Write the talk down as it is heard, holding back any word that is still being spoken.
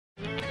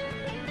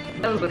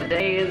Oh, the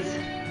days.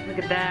 Look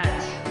at that.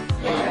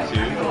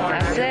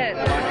 That's it.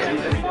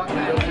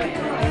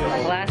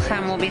 Last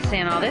time we'll be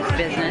seeing all this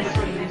business.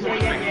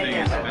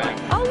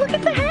 Oh, look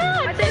at the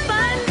hat! Aren't they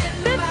fun?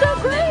 That's so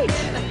great!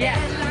 Yeah.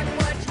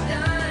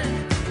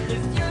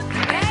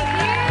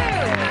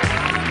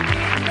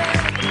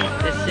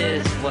 This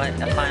is what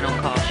a final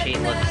call sheet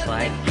looks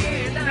like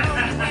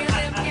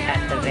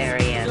at the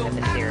very end of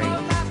the series.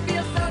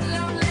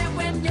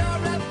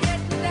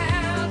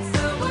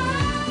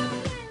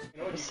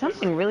 There's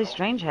something really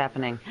strange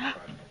happening.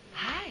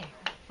 Hi,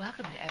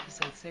 welcome to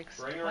episode 6.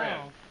 Bring her in.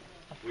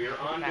 We are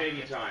on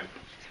baby time.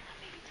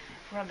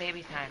 We're on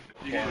baby time.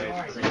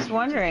 Just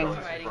wondering,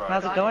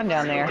 how's it going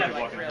down there?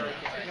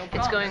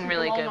 It's going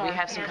really good. We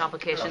have some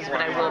complications, but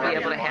I will be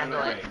able to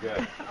handle it.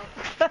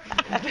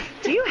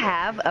 Do you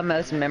have a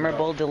most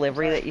memorable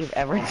delivery that you've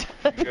ever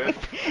done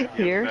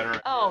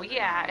here? Oh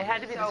yeah, it had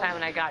to be the time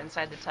when I got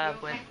inside the tub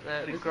with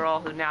the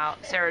girl who now,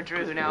 Sarah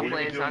Drew, who now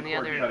plays on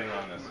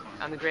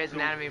the Grey's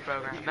Anatomy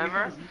program.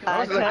 Remember?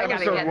 That was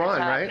episode 1,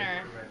 right?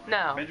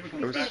 No.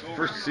 It was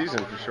first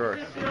season for sure.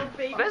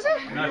 Was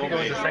it? No, I think it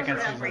was the second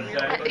season.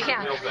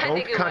 Yeah, I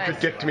think Don't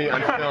contradict me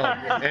on film,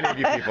 any of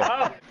you people.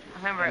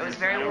 Remember, it was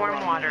very warm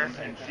water.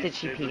 Did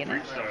she pee in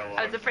it?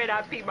 I was afraid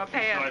I'd pee my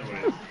pants.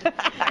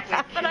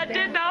 But I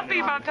did not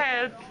pee my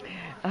pants.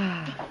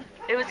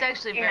 It was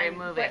actually very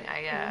moving.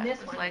 I was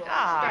like,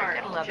 I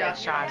gotta love that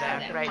shot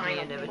back right me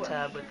into the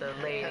tub with the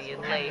lady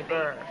in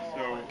labor.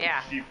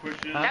 Yeah,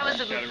 that was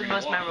the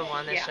most memorable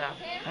on this show.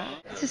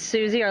 This is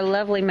Susie, our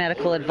lovely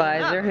medical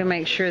advisor, who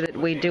makes sure that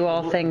we do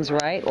all things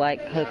right,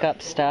 like hook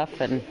up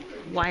stuff and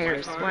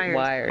wires.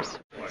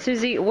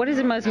 Susie, what is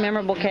the most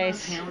memorable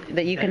case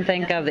that you can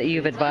think of that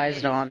you've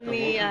advised on?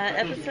 The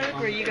episode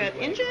where you got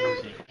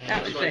injured?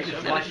 That was big.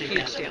 That was a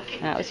huge deal.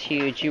 That was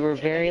huge. You were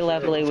very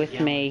lovely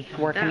with me,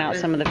 working out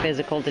some of the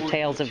physical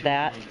details of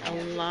that. A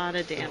lot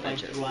of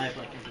damages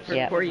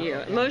Yep. for you.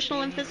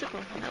 Emotional and physical.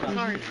 That was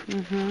hard.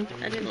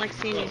 I didn't like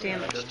seeing you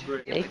damaged.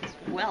 It was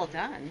well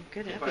done.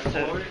 Good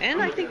episode.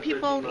 And I think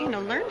people,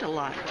 learned a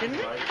lot, didn't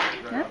they?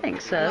 I think I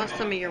so. lost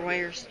some of your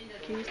wires.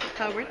 Can you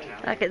tell Rick?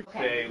 I could.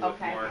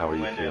 How are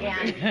you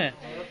feeling?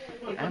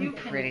 I'm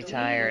pretty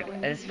tired.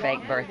 This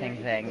fake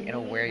birthing thing,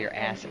 it'll wear your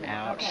ass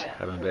out.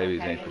 Having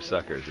babies ain't for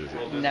suckers, is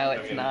it? No,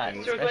 it's not,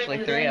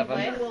 especially 3 of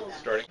them.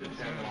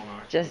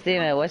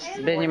 Justina, what's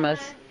been your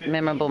most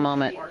memorable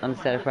moment on the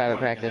set of Private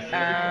Practice?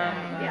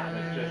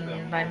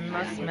 My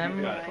most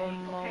memorable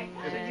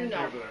moment,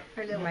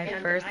 my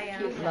first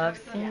love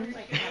scene.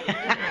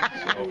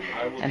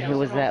 And who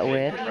was that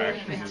with?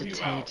 Mr.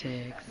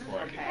 Tatix.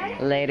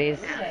 Ladies,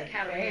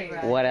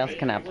 what else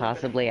can I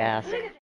possibly ask?